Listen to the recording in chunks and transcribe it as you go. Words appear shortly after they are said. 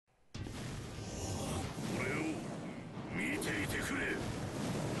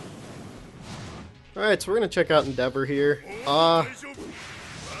Alright, so we're gonna check out Endeavor here. I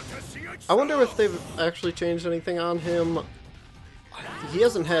wonder if they've actually changed anything on him. He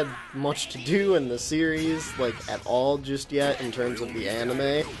hasn't had much to do in the series, like, at all just yet in terms of the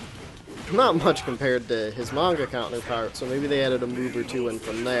anime. Not much compared to his manga counterpart, so maybe they added a move or two in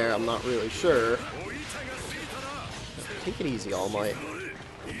from there, I'm not really sure. Take it easy, All Might.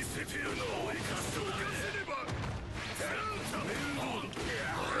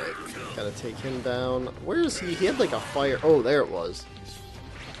 Alright, gotta take him down. Where is he? He had like a fire... Oh, there it was.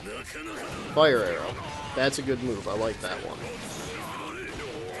 Fire arrow. That's a good move, I like that one.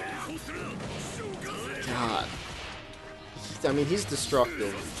 God. I mean, he's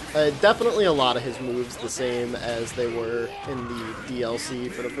destructive. Definitely a lot of his moves the same as they were in the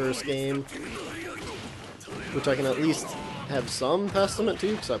DLC for the first game. Which I can at least have some testament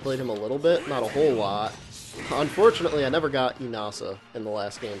to, because I played him a little bit, not a whole lot. Unfortunately, I never got Inasa in the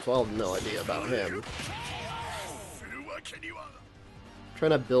last game, so I'll have no idea about him.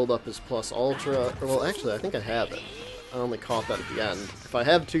 Trying to build up his plus ultra. Well, actually, I think I have it. I only caught that at the end. If I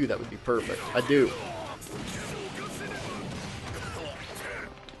have two, that would be perfect. I do.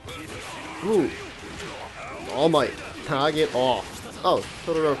 Ooh. All Might. Target off. Oh,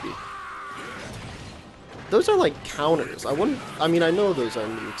 Todoroki. Those are like counters. I mean, I know those are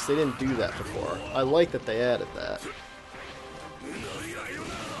nukes. They didn't do that before. I like that they added that.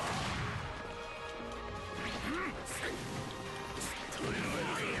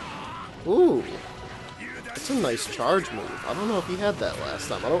 Ooh. That's a nice charge move. I don't know if he had that last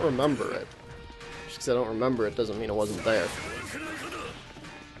time. I don't remember it. Just because I don't remember it doesn't mean it wasn't there.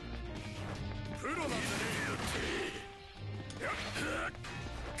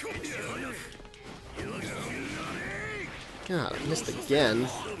 God, I missed again.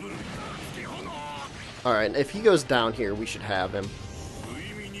 Alright, if he goes down here, we should have him.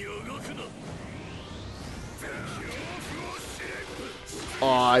 Oh,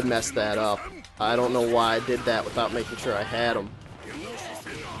 I messed that up. I don't know why I did that without making sure I had him.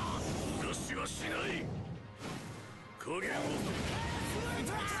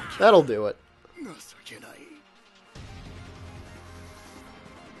 That'll do it.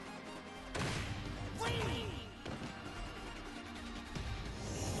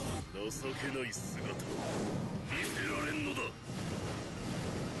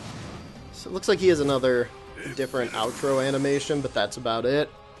 So it looks like he has another different outro animation, but that's about it.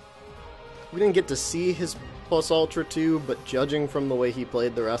 We didn't get to see his plus ultra 2, but judging from the way he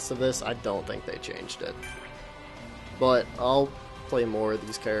played the rest of this, I don't think they changed it. But I'll play more of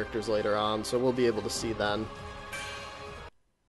these characters later on, so we'll be able to see then.